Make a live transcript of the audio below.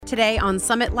Today on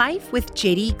Summit Life with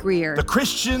J.D. Greer. The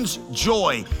Christian's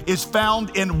joy is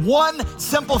found in one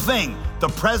simple thing, the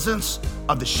presence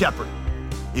of the shepherd.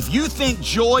 If you think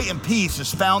joy and peace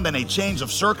is found in a change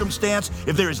of circumstance,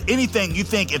 if there is anything you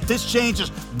think, if this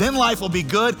changes, then life will be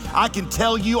good, I can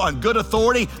tell you on good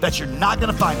authority that you're not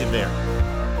gonna find it there.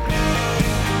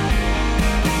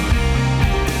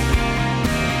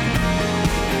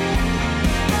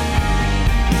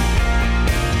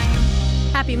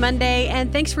 Happy Monday,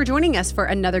 and thanks for joining us for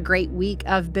another great week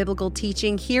of biblical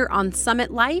teaching here on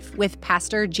Summit Life with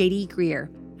Pastor J.D. Greer.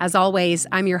 As always,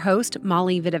 I'm your host,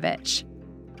 Molly Vidovich.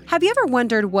 Have you ever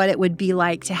wondered what it would be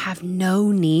like to have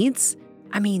no needs?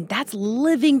 I mean, that's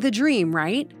living the dream,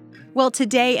 right? Well,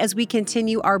 today, as we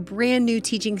continue our brand new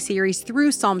teaching series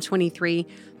through Psalm 23,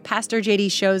 Pastor J.D.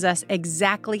 shows us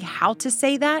exactly how to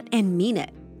say that and mean it.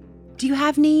 Do you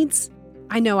have needs?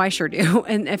 I know I sure do,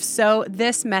 and if so,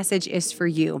 this message is for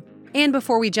you. And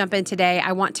before we jump in today,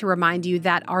 I want to remind you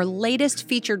that our latest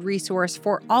featured resource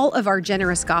for all of our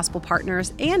generous gospel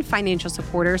partners and financial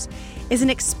supporters is an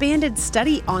expanded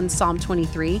study on Psalm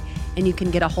 23, and you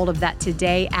can get a hold of that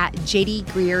today at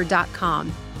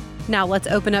jdgreer.com. Now let's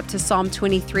open up to Psalm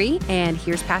 23, and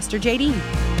here's Pastor J.D.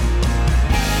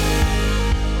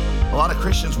 A lot of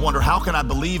Christians wonder, how can I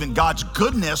believe in God's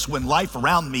goodness when life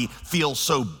around me feels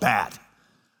so bad?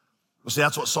 Well, see,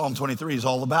 that's what Psalm 23 is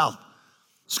all about.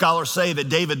 Scholars say that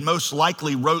David most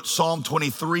likely wrote Psalm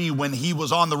 23 when he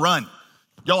was on the run.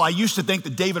 I used to think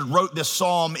that David wrote this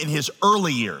psalm in his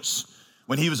early years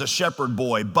when he was a shepherd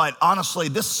boy, but honestly,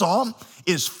 this psalm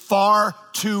is far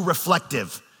too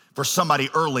reflective for somebody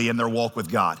early in their walk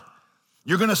with God.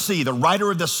 You're gonna see the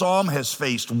writer of this psalm has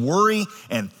faced worry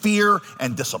and fear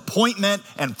and disappointment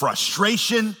and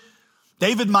frustration.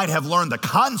 David might have learned the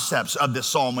concepts of this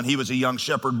psalm when he was a young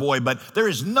shepherd boy, but there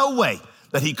is no way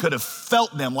that he could have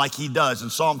felt them like he does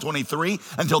in Psalm 23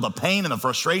 until the pain and the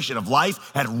frustration of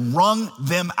life had wrung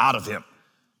them out of him.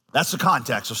 That's the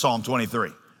context of Psalm 23.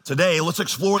 Today, let's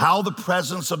explore how the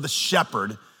presence of the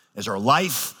shepherd is our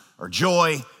life, our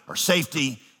joy, our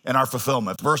safety, and our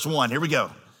fulfillment. Verse 1, here we go.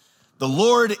 The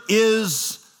Lord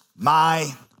is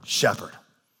my shepherd.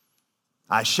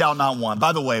 I shall not want.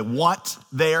 By the way, want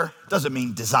there doesn't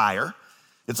mean desire.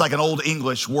 It's like an old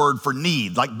English word for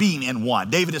need, like being in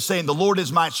want. David is saying, the Lord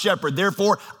is my shepherd,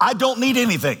 therefore I don't need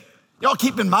anything. Y'all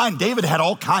keep in mind, David had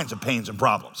all kinds of pains and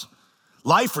problems.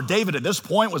 Life for David at this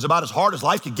point was about as hard as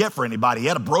life could get for anybody. He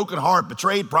had a broken heart,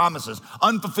 betrayed promises,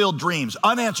 unfulfilled dreams,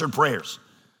 unanswered prayers.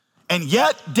 And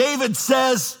yet David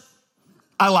says,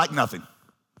 I lack nothing.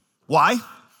 Why?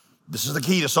 This is the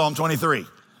key to Psalm 23.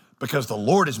 Because the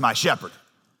Lord is my shepherd.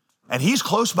 And he's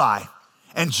close by.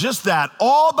 And just that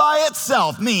all by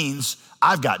itself means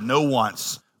I've got no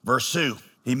wants. Verse 2,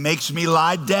 he makes me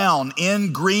lie down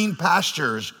in green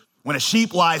pastures. When a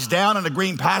sheep lies down in a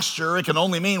green pasture, it can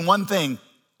only mean one thing.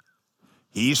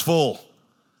 He's full.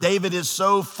 David is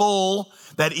so full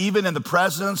that even in the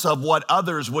presence of what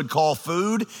others would call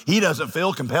food, he doesn't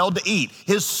feel compelled to eat.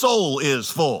 His soul is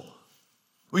full.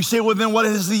 We say, well, then what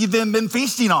has he then been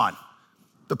feasting on?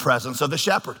 The presence of the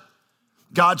shepherd.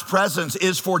 God's presence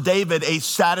is for David a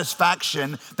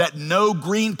satisfaction that no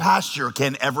green pasture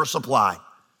can ever supply.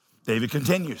 David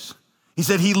continues. He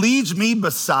said, he leads me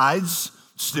besides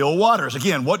still waters.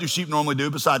 Again, what do sheep normally do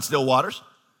besides still waters?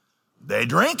 They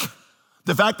drink.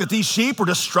 The fact that these sheep are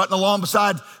just strutting along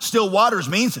beside still waters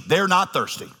means they're not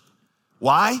thirsty.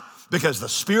 Why? Because the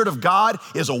Spirit of God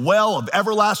is a well of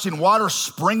everlasting water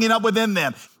springing up within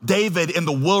them. David in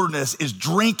the wilderness is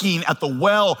drinking at the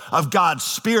well of God's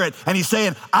Spirit, and he's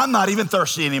saying, I'm not even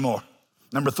thirsty anymore.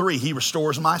 Number 3, he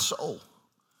restores my soul.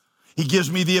 He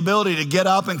gives me the ability to get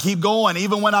up and keep going,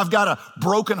 even when I've got a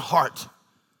broken heart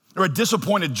or a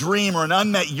disappointed dream or an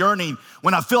unmet yearning,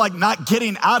 when I feel like not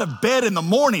getting out of bed in the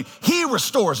morning, he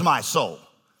restores my soul.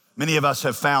 Many of us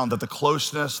have found that the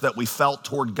closeness that we felt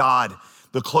toward God,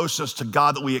 the closeness to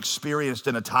God that we experienced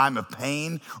in a time of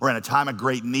pain or in a time of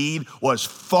great need was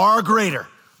far greater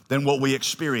than what we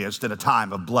experienced in a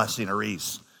time of blessing or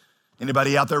ease.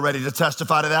 Anybody out there ready to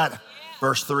testify to that? Yeah.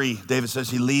 Verse 3, David says,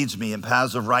 he leads me in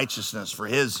paths of righteousness for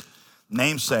his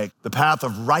namesake. The path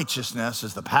of righteousness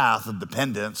is the path of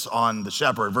dependence on the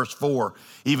shepherd. Verse 4,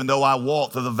 even though I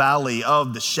walk through the valley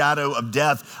of the shadow of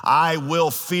death, I will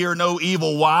fear no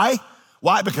evil. Why?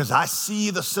 Why? Because I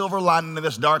see the silver lining in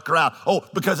this dark cloud. Oh,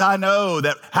 because I know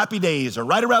that happy days are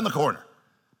right around the corner.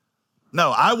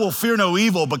 No, I will fear no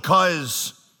evil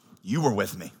because you were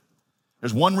with me.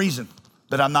 There's one reason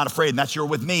that I'm not afraid, and that's you're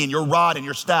with me, and your rod and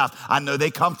your staff. I know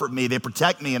they comfort me, they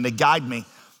protect me, and they guide me.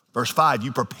 Verse 5,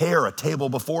 you prepare a table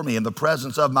before me in the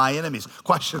presence of my enemies.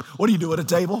 Question, what do you do at a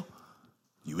table?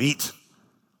 You eat.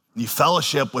 You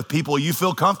fellowship with people you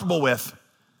feel comfortable with.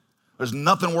 There's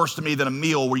nothing worse to me than a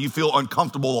meal where you feel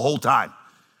uncomfortable the whole time.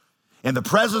 In the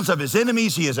presence of his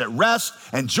enemies, he is at rest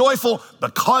and joyful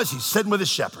because he's sitting with his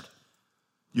shepherd.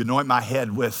 You anoint my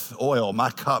head with oil. My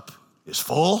cup is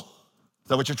full. Is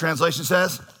that what your translation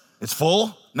says? It's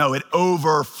full? No, it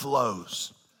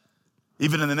overflows.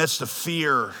 Even in the midst of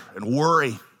fear and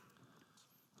worry,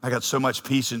 I got so much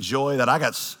peace and joy that I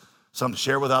got something to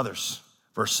share with others.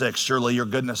 Verse 6, surely your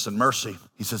goodness and mercy.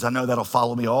 He says, I know that'll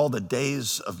follow me all the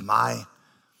days of my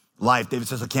life. David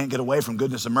says, I can't get away from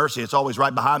goodness and mercy. It's always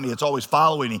right behind me. It's always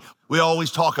following me. We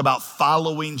always talk about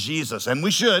following Jesus, and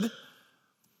we should.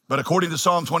 But according to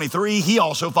Psalm 23, he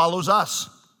also follows us,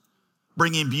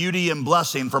 bringing beauty and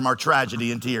blessing from our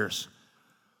tragedy and tears.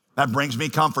 That brings me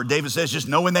comfort. David says, just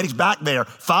knowing that he's back there,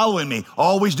 following me,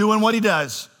 always doing what he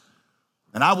does.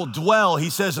 And I will dwell, he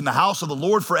says, in the house of the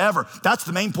Lord forever. That's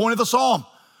the main point of the psalm.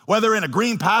 Whether in a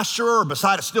green pasture or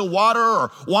beside a still water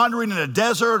or wandering in a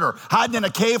desert or hiding in a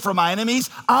cave from my enemies,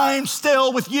 I'm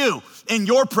still with you in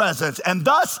your presence, and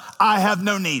thus I have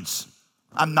no needs.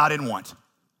 I'm not in want.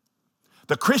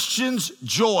 The Christian's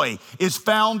joy is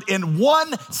found in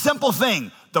one simple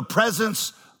thing, the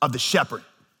presence of the shepherd.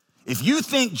 If you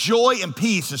think joy and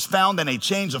peace is found in a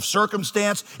change of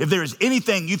circumstance, if there is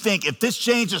anything you think, if this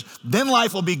changes, then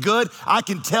life will be good, I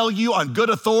can tell you on good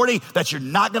authority that you're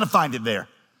not gonna find it there.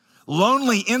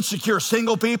 Lonely, insecure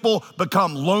single people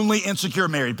become lonely, insecure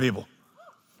married people.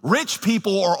 Rich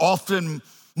people are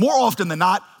more often than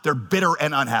not, they're bitter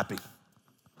and unhappy.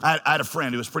 I had a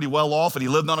friend who was pretty well off and he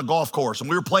lived on a golf course and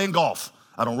we were playing golf.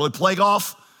 I don't really play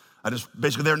golf. I just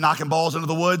basically there knocking balls into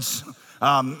the woods.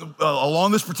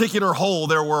 Along this particular hole,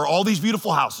 there were all these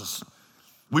beautiful houses.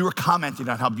 We were commenting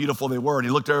on how beautiful they were, and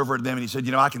he looked over at them and he said,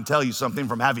 I can tell you something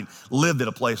from having lived at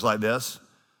a place like this.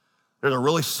 There's a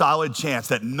really solid chance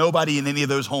that nobody in any of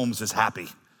those homes is happy.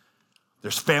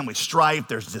 There's family strife,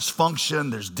 there's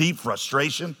dysfunction, there's deep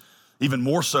frustration, even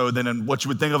more so than in what you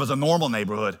would think of as a normal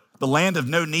neighborhood. The land of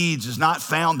no needs is not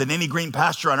found in any green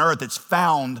pasture on earth. It's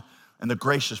found in the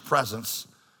gracious presence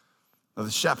of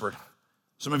the shepherd.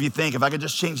 Some of you think, if I could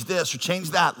just change this or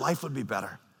change that, life would be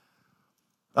better.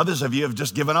 Others of you have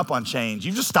just given up on change.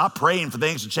 You've just stopped praying for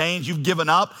things to change. You've given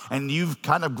up and you've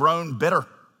kind of grown bitter,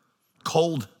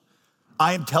 cold.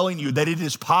 I am telling you that it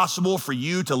is possible for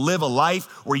you to live a life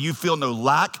where you feel no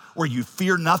lack, where you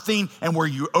fear nothing, and where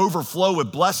you overflow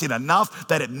with blessing enough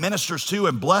that it ministers to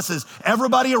and blesses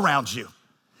everybody around you.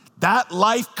 That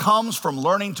life comes from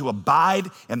learning to abide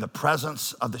in the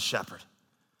presence of the shepherd.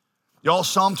 Y'all,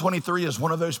 Psalm 23 is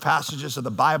one of those passages of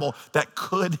the Bible that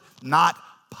could not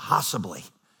possibly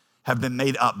have been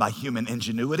made up by human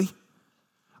ingenuity.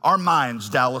 Our minds,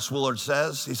 Dallas Willard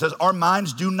says, he says, our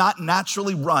minds do not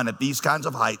naturally run at these kinds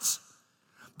of heights.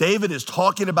 David is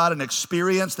talking about an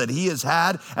experience that he has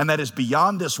had and that is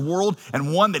beyond this world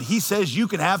and one that he says you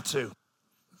can have too.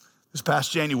 This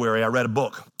past January, I read a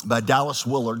book by Dallas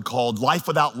Willard called Life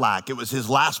Without Lack. It was his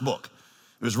last book.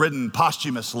 It was written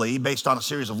posthumously based on a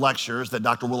series of lectures that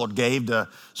Dr. Willard gave to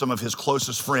some of his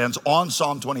closest friends on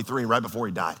Psalm 23 right before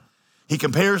he died. He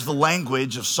compares the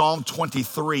language of Psalm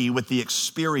 23 with the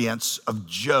experience of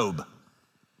Job.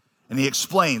 And he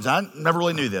explains, I never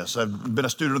really knew this. I've been a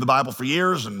student of the Bible for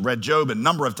years and read Job a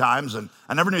number of times, and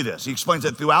I never knew this. He explains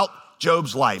that throughout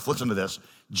Job's life, listen to this,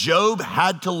 Job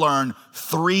had to learn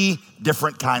 3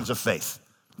 different kinds of faith.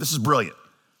 This is brilliant.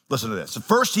 Listen to this.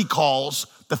 First, he calls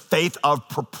the faith of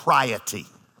propriety.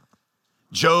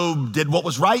 Job did what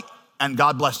was right, and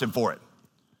God blessed him for it.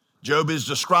 Job is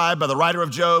described by the writer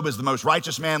of Job as the most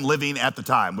righteous man living at the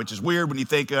time, which is weird when you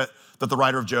think that the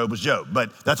writer of Job was Job,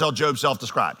 but that's how Job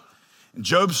self-described. And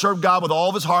Job served God with all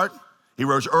of his heart. He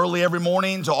rose early every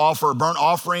morning to offer burnt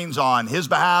offerings on his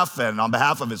behalf and on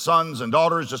behalf of his sons and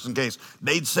daughters, just in case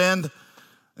they'd sinned.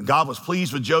 And God was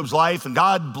pleased with Job's life, and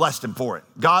God blessed him for it.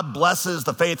 God blesses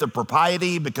the faith of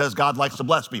propriety because God likes to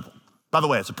bless people. By the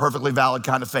way, it's a perfectly valid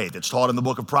kind of faith. It's taught in the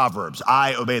book of Proverbs.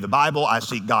 I obey the Bible. I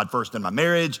seek God first in my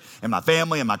marriage, in my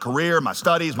family, in my career, my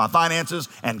studies, my finances,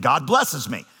 and God blesses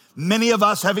me. Many of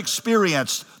us have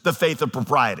experienced the faith of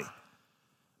propriety.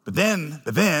 But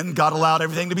then God allowed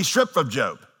everything to be stripped from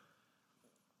Job.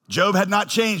 Job had not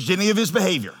changed any of his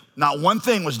behavior. Not one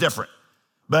thing was different,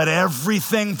 but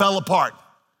everything fell apart.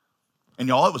 And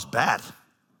y'all, it was bad.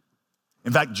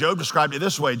 In fact, Job described it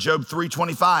this way, Job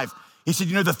 3:25. He said,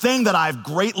 the thing that I've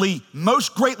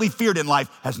most greatly feared in life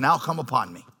has now come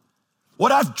upon me.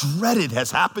 What I've dreaded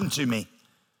has happened to me.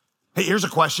 Hey, here's a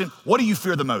question. What do you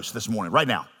fear the most this morning, right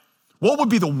now? What would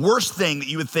be the worst thing that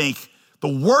you would think, the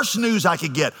worst news I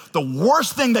could get, the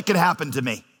worst thing that could happen to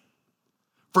me?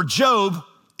 For Job,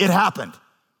 It happened.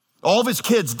 All of his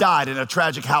kids died in a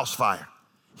tragic house fire.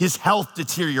 His health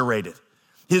deteriorated.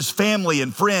 His family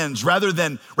and friends, rather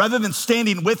than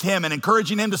standing with him and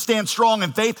encouraging him to stand strong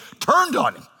in faith, turned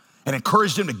on him and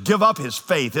encouraged him to give up his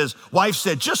faith. His wife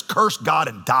said, just curse God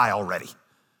and die already.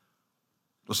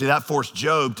 Well, see, that forced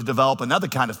Job to develop another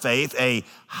kind of faith, a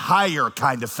higher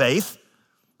kind of faith.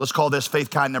 Let's call this faith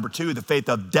kind number 2, the faith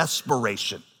of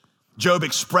desperation. Job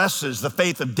expresses the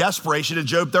faith of desperation in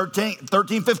Job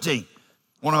 13:15.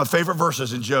 One of my favorite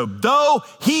verses in Job. Though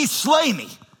he slay me,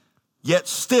 yet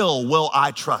still will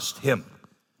I trust him.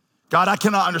 God, I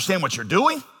cannot understand what you're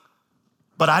doing,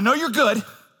 but I know you're good.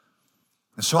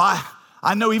 And so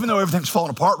I know even though everything's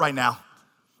falling apart right now,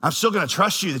 I'm still gonna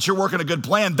trust you that you're working a good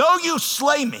plan. Though you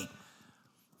slay me,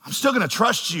 I'm still gonna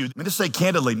trust you. Let me just say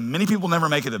candidly, many people never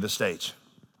make it to this stage.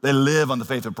 They live on the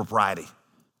faith of propriety.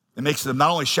 It makes them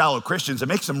not only shallow Christians, it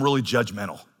makes them really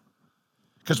judgmental.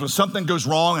 Because when something goes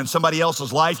wrong in somebody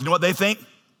else's life, you know what they think? I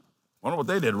wonder what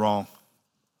they did wrong.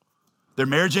 Their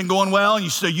marriage ain't going well, and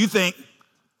so you think,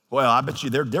 well, I bet you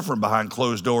they're different behind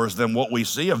closed doors than what we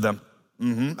see of them.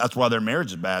 That's why their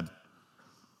marriage is bad.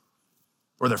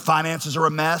 Or their finances are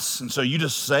a mess, and so you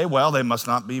just say, well, they must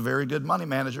not be very good money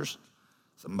managers.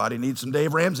 Somebody needs some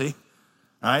Dave Ramsey.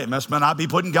 All right, it must not be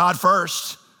putting God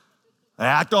first. They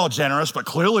act all generous, but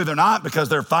clearly they're not because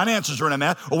their finances are in a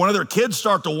mess. Or one of their kids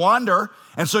start to wander,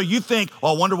 and so you think,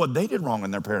 oh, I wonder what they did wrong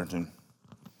in their parenting.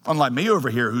 Unlike me over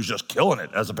here, who's just killing it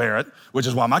as a parent, which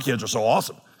is why my kids are so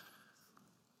awesome.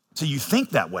 So you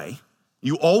think that way.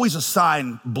 You always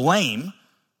assign blame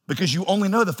because you only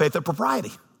know the faith of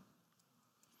propriety.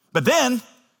 But then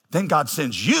God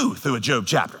sends you through a Job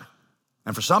chapter.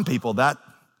 And for some people,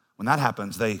 when that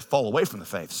happens, they fall away from the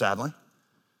faith, sadly.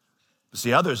 But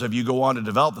see, others of you go on to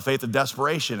develop the faith of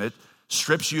desperation. It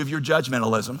strips you of your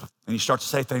judgmentalism, and you start to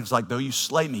say things like, though you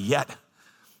slay me, yet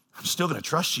I'm still gonna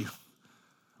trust you.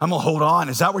 I'm gonna hold on.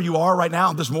 Is that where you are right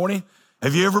now this morning?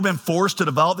 Have you ever been forced to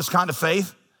develop this kind of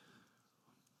faith?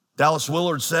 Dallas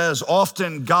Willard says,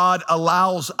 often God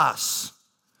allows us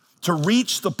to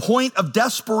reach the point of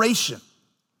desperation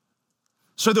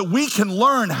so that we can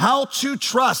learn how to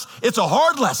trust. It's a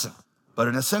hard lesson, but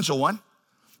an essential one.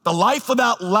 The life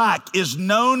without lack is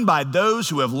known by those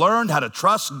who have learned how to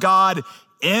trust God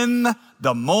in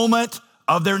the moment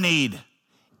of their need.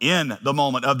 In the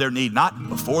moment of their need, not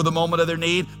before the moment of their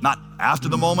need, not after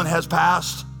the moment has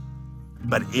passed,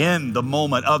 but in the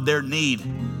moment of their need.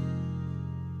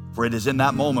 For it is in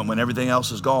that moment when everything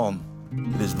else is gone,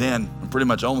 it is then, and pretty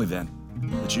much only then,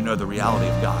 that you know the reality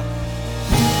of God.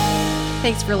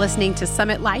 Thanks for listening to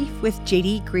Summit Life with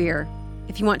J.D. Greer.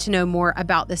 If you want to know more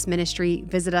about this ministry,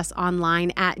 visit us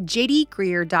online at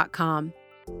jdgreer.com.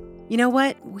 You know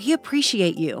what? We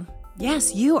appreciate you.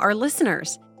 Yes, you, our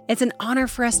listeners. It's an honor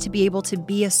for us to be able to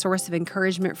be a source of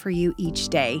encouragement for you each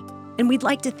day. And we'd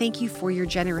like to thank you for your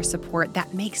generous support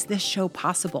that makes this show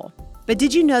possible. But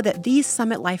did you know that these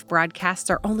Summit Life broadcasts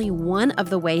are only one of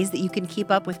the ways that you can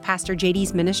keep up with Pastor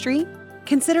JD's ministry?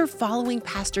 Consider following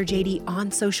Pastor JD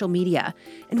on social media,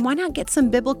 and why not get some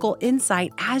biblical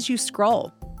insight as you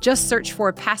scroll? Just search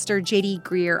for Pastor JD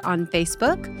Greer on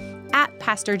Facebook, at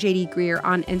Pastor JD Greer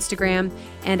on Instagram,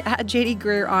 and at JD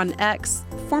Greer on X,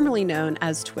 formerly known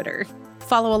as Twitter.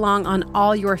 Follow along on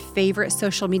all your favorite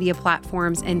social media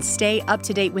platforms and stay up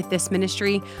to date with this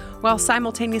ministry while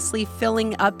simultaneously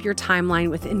filling up your timeline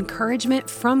with encouragement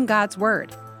from God's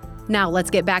Word. Now let's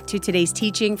get back to today's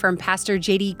teaching from Pastor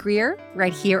J.D. Greer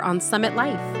right here on Summit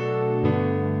Life.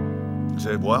 I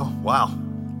said, well, wow.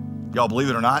 Y'all believe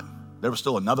it or not, there was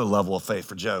still another level of faith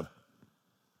for Job.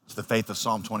 It's the faith of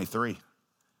Psalm 23.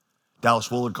 Dallas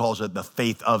Willard calls it the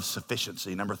faith of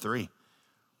sufficiency, number 3.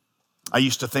 I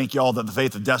used to think, y'all, that the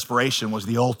faith of desperation was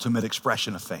the ultimate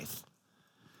expression of faith.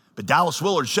 But Dallas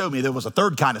Willard showed me there was a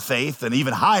third kind of faith, an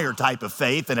even higher type of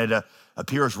faith, and it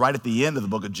appears right at the end of the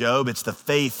book of Job. It's the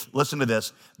faith, listen to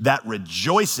this, that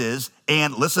rejoices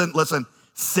and, listen,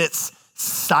 sits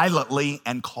silently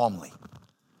and calmly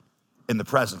in the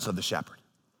presence of the shepherd.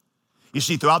 You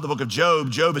see, throughout the book of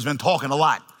Job, Job has been talking a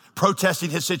lot, protesting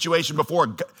his situation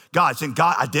before God, saying,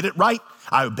 God, I did it right.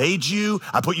 I obeyed you.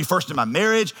 I put you first in my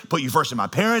marriage, put you first in my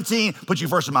parenting, put you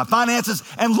first in my finances,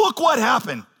 and look what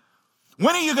happened.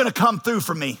 When are you gonna come through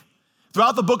for me?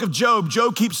 Throughout the book of Job,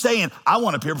 Job keeps saying, I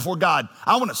want to appear before God.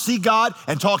 I want to see God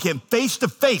and talk to him face to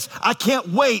face. I can't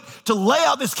wait to lay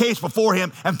out this case before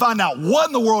him and find out what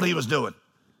in the world he was doing.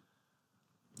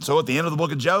 So at the end of the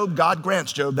book of Job, God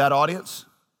grants Job that audience.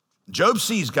 Job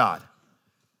sees God.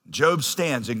 Job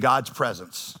stands in God's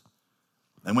presence.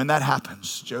 And when that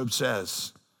happens, Job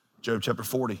says, Job chapter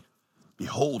 40,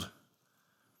 behold,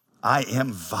 I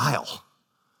am vile.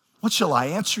 What shall I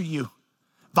answer you?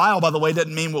 Vile, by the way,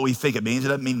 doesn't mean what we think it means. It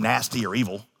doesn't mean nasty or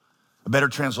evil. A better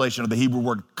translation of the Hebrew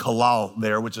word kalal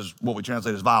there, which is what we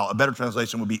translate as vile, a better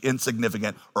translation would be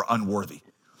insignificant or unworthy.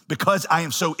 Because I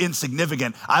am so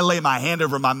insignificant, I lay my hand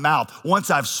over my mouth.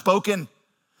 Once I've spoken,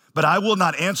 but I will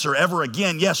not answer ever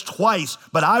again. Yes, twice,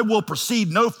 but I will proceed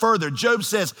no further. Job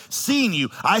says, seeing you,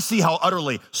 I see how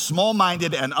utterly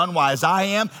small-minded and unwise I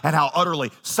am and how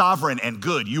utterly sovereign and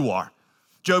good you are.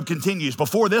 Job continues,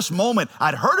 before this moment,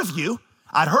 I'd heard of you.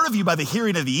 I'd heard of you by the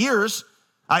hearing of the ears.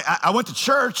 I went to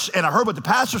church and I heard what the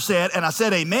pastor said and I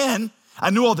said, amen.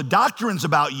 I knew all the doctrines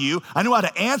about you. I knew how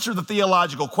to answer the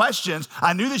theological questions.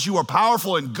 I knew that you were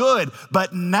powerful and good,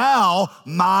 but now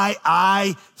my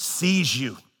eye sees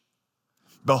you.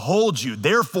 Behold you,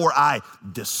 therefore I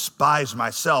despise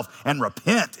myself and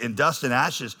repent in dust and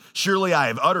ashes. Surely I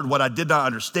have uttered what I did not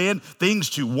understand, things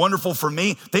too wonderful for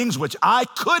me, things which I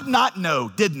could not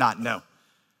know, did not know.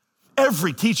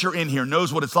 Every teacher in here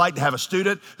knows what it's like to have a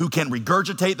student who can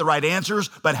regurgitate the right answers,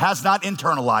 but has not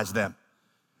internalized them.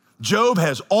 Job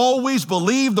has always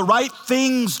believed the right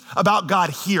things about God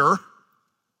here,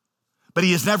 but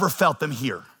he has never felt them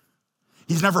here.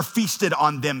 He's never feasted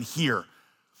on them here.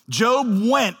 Job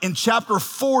went in chapter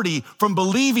 40 from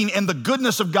believing in the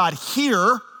goodness of God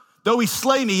here, though he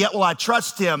slay me, yet will I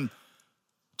trust him,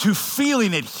 to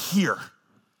feeling it here.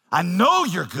 I know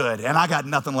you're good, and I got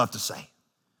nothing left to say.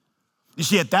 You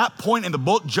see, at that point in the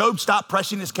book, Job stopped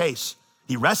pressing his case.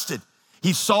 He rested.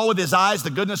 He saw with his eyes the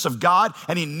goodness of God,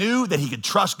 and he knew that he could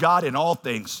trust God in all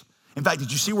things. In fact,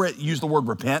 did you see where it used the word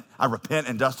repent? I repent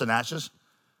in dust and ashes.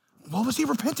 What was he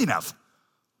repenting of?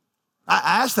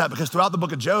 I asked that because throughout the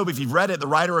book of Job, if you've read it, the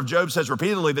writer of Job says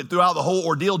repeatedly that throughout the whole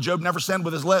ordeal, Job never sinned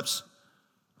with his lips.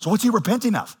 So what's he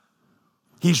repenting of?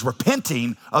 He's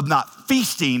repenting of not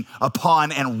feasting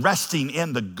upon and resting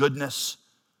in the goodness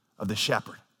of the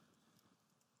shepherd.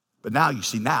 But now, you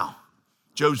see, now,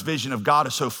 Job's vision of God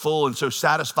is so full and so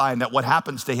satisfying that what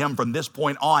happens to him from this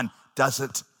point on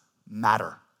doesn't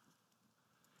matter.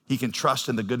 He can trust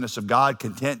in the goodness of God,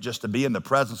 content just to be in the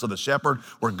presence of the shepherd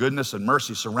where goodness and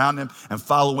mercy surround him and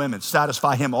follow him and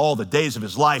satisfy him all the days of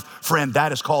his life. Friend,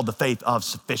 that is called the faith of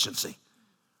sufficiency.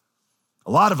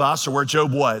 A lot of us are where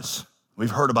Job was.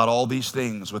 We've heard about all these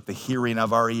things with the hearing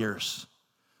of our ears,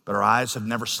 but our eyes have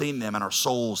never seen them and our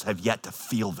souls have yet to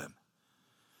feel them.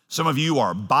 Some of you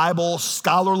are Bible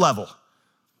scholar level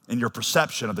in your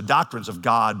perception of the doctrines of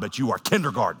God, but you are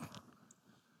kindergarten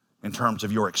in terms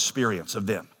of your experience of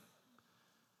them.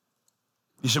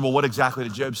 You said, well, what exactly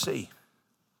did Job see?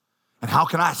 And how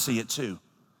can I see it too?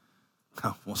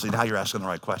 Well, see, now you're asking the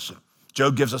right question.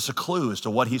 Job gives us a clue as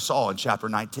to what he saw in chapter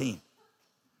 19.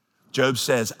 Job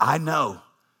says, I know,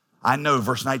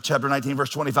 chapter 19,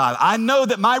 verse 25, I know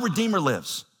that my Redeemer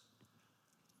lives.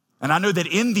 And I know that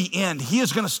in the end, he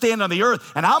is gonna stand on the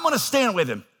earth and I'm gonna stand with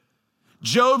him.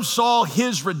 Job saw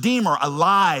his Redeemer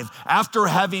alive after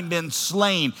having been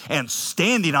slain and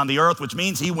standing on the earth, which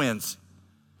means he wins.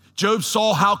 Job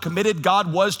saw how committed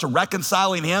God was to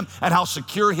reconciling him and how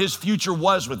secure his future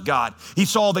was with God. He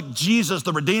saw that Jesus,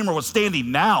 the Redeemer, was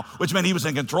standing now, which meant he was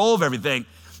in control of everything.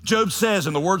 Job says,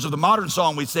 in the words of the modern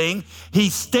song we sing, he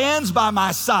stands by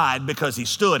my side because he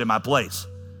stood in my place.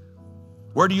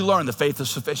 Where do you learn the faith of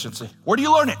sufficiency? Where do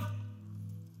you learn it?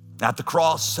 At the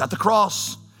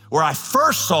cross, where I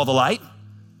first saw the light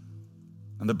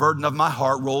and the burden of my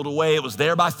heart rolled away. It was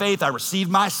there by faith I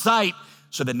received my sight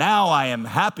so that now I am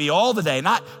happy all the day.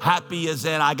 Not happy as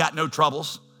in I got no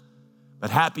troubles, but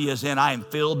happy as in I am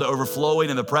filled to overflowing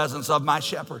in the presence of my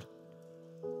shepherd.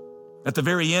 At the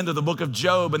very end of the book of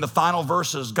Job, in the final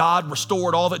verses, God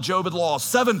restored all that Job had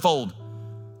lost sevenfold.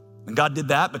 And God did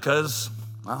that because,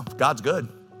 well, God's good.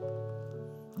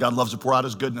 God loves to pour out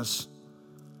his goodness.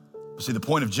 See, the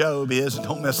point of Job is, and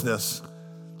don't miss this,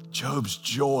 Job's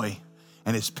joy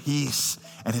and his peace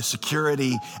and his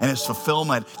security and his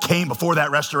fulfillment came before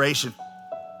that restoration.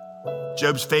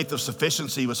 Job's faith of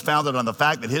sufficiency was founded on the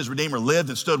fact that his Redeemer lived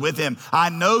and stood with him. I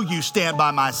know you stand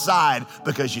by my side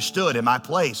because you stood in my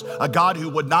place. A God who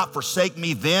would not forsake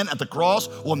me then at the cross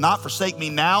will not forsake me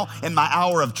now in my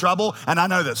hour of trouble. And I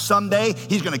know that someday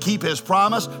he's going to keep his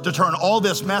promise to turn all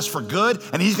this mess for good,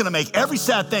 and he's going to make every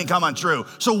sad thing come untrue.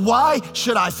 So why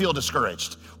should I feel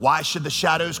discouraged? Why should the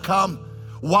shadows come?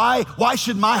 Why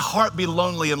should my heart be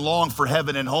lonely and long for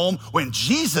heaven and home when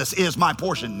Jesus is my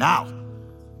portion now?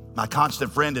 My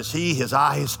constant friend is he, his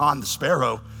eye is on the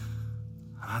sparrow.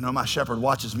 I know my shepherd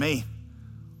watches me.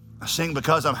 I sing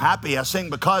because I'm happy. I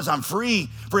sing because I'm free.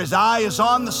 For his eye is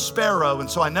on the sparrow, and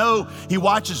so I know he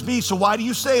watches me. So why do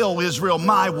you say, O Israel,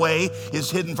 my way is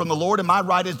hidden from the Lord, and my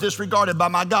right is disregarded by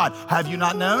my God? Have you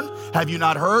not known? Have you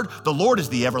not heard? The Lord is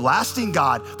the everlasting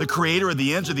God, the creator of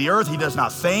the ends of the earth. He does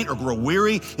not faint or grow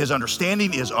weary. His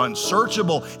understanding is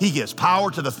unsearchable. He gives power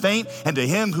to the faint, and to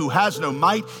him who has no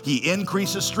might, he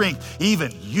increases strength.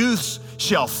 Even youths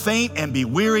shall faint and be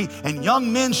weary, and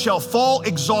young men shall fall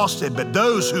exhausted. But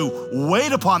those who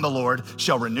wait upon the Lord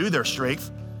shall renew their strength.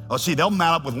 Oh, see, they'll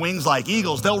mount up with wings like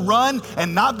eagles. They'll run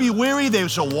and not be weary. They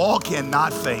shall walk and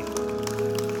not faint.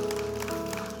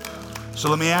 So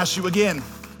let me ask you again,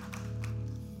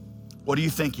 what do you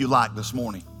think you lack this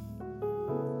morning?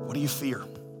 What do you fear?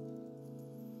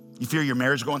 You fear your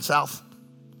marriage going south?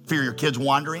 Fear your kids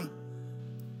wandering?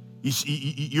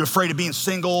 You're afraid of being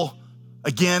single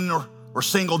again or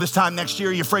single this time next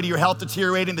year? You're afraid of your health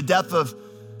deteriorating, the death of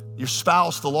your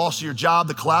spouse, the loss of your job,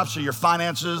 the collapse of your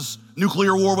finances,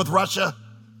 nuclear war with Russia?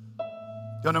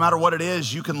 No matter what it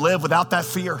is, you can live without that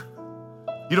fear.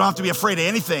 You don't have to be afraid of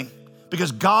anything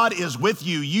because God is with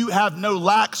you. You have no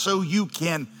lack, so you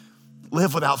can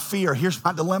live without fear. Here's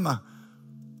my dilemma.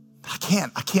 I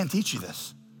can't teach you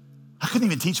this. I couldn't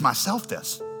even teach myself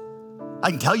this.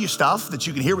 I can tell you stuff that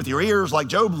you can hear with your ears like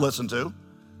Job listened to.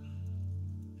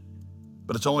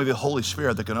 But it's only the Holy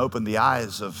Spirit that can open the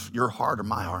eyes of your heart or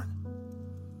my heart.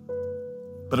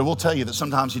 But I will tell you that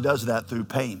sometimes he does that through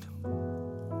pain.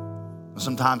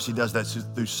 Sometimes he does that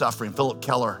through suffering. Philip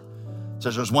Keller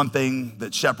says there's one thing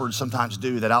that shepherds sometimes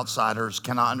do that outsiders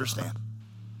cannot understand.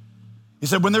 He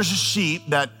said, when there's a sheep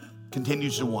that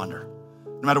continues to wander,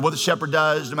 no matter what the shepherd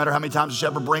does, no matter how many times the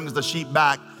shepherd brings the sheep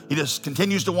back, he just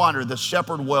continues to wander. The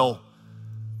shepherd will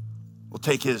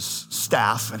take his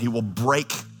staff and he will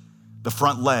break the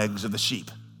front legs of the sheep.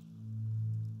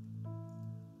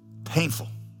 Painful,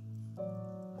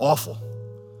 awful.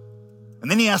 And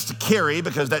then he has to carry,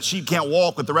 because that sheep can't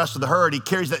walk with the rest of the herd, he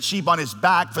carries that sheep on his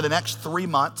back for the next 3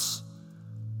 months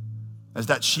as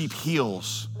that sheep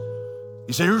heals.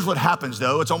 He said, here's what happens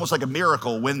though. It's almost like a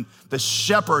miracle. When the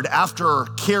shepherd, after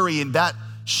carrying that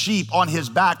sheep on his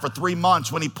back for 3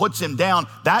 months, when he puts him down,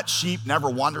 that sheep never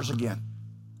wanders again.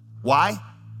 Why?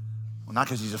 Well, not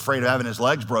because he's afraid of having his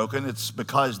legs broken. It's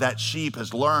because that sheep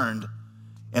has learned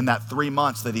in that 3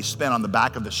 months that he spent on the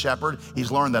back of the shepherd,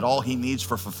 he's learned that all he needs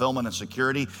for fulfillment and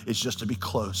security is just to be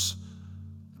close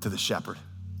to the shepherd.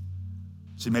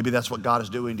 See, maybe that's what God is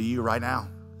doing to you right now.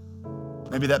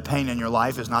 Maybe that pain in your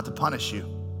life is not to punish you.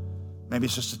 Maybe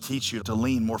it's just to teach you to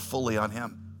lean more fully on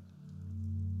him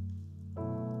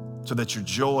so that your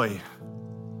joy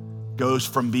goes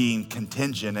from being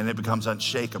contingent and it becomes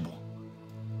unshakable.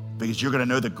 Because you're gonna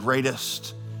know the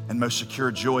greatest and most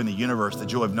secure joy in the universe, the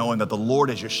joy of knowing that the Lord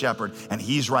is your shepherd and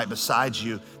he's right beside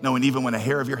you, knowing even when a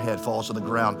hair of your head falls to the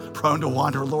ground, prone to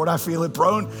wander, Lord, I feel it,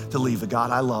 prone to leave the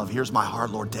God I love. Here's my heart,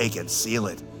 Lord, take it, seal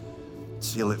it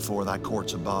for thy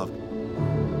courts above.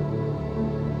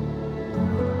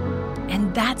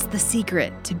 And that's the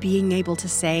secret to being able to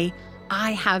say,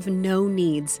 I have no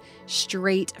needs,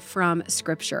 straight from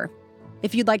Scripture.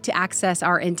 If you'd like to access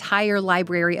our entire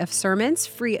library of sermons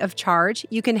free of charge,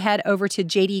 you can head over to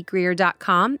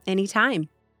jdgreer.com anytime.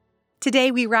 Today,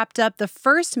 we wrapped up the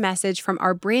first message from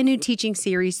our brand new teaching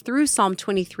series through Psalm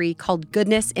 23 called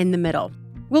Goodness in the Middle.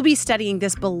 We'll be studying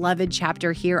this beloved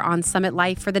chapter here on Summit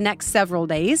Life for the next several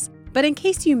days. But in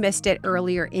case you missed it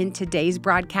earlier in today's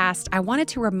broadcast, I wanted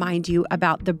to remind you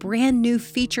about the brand new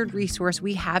featured resource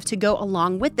we have to go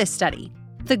along with this study.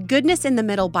 The Goodness in the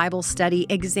Middle Bible study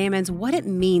examines what it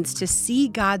means to see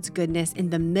God's goodness in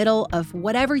the middle of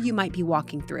whatever you might be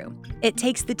walking through. It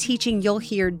takes the teaching you'll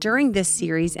hear during this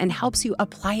series and helps you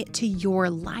apply it to your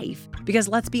life. Because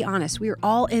let's be honest, we're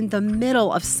all in the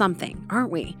middle of something,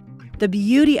 aren't we? The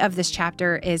beauty of this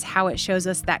chapter is how it shows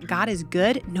us that God is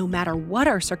good no matter what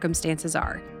our circumstances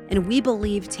are. And we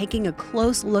believe taking a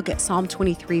close look at Psalm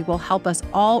 23 will help us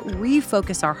all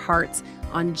refocus our hearts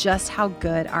on just how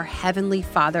good our Heavenly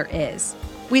Father is.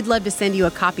 We'd love to send you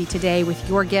a copy today with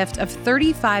your gift of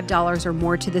 $35 or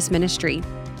more to this ministry.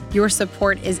 Your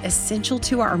support is essential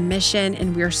to our mission,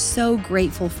 and we're so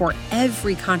grateful for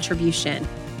every contribution.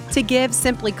 To give,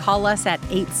 simply call us at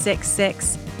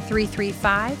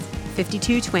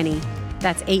 866-335-5220.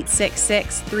 That's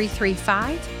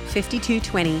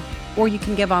 866-335-5220. Or you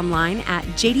can give online at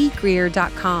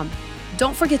jdgreer.com.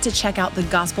 Don't forget to check out the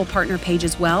Gospel Partner page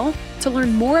as well to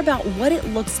learn more about what it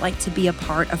looks like to be a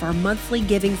part of our monthly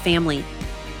giving family.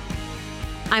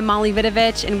 I'm Molly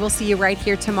Vidovich, and we'll see you right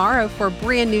here tomorrow for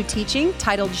brand new teaching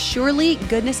titled Surely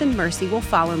Goodness and Mercy Will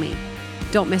Follow Me.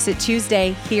 Don't miss it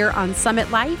Tuesday here on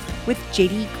Summit Life with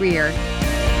J.D. Greer.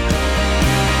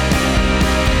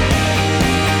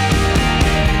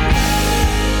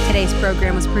 Today's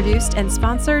program was produced and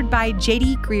sponsored by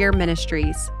J.D. Greer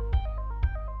Ministries.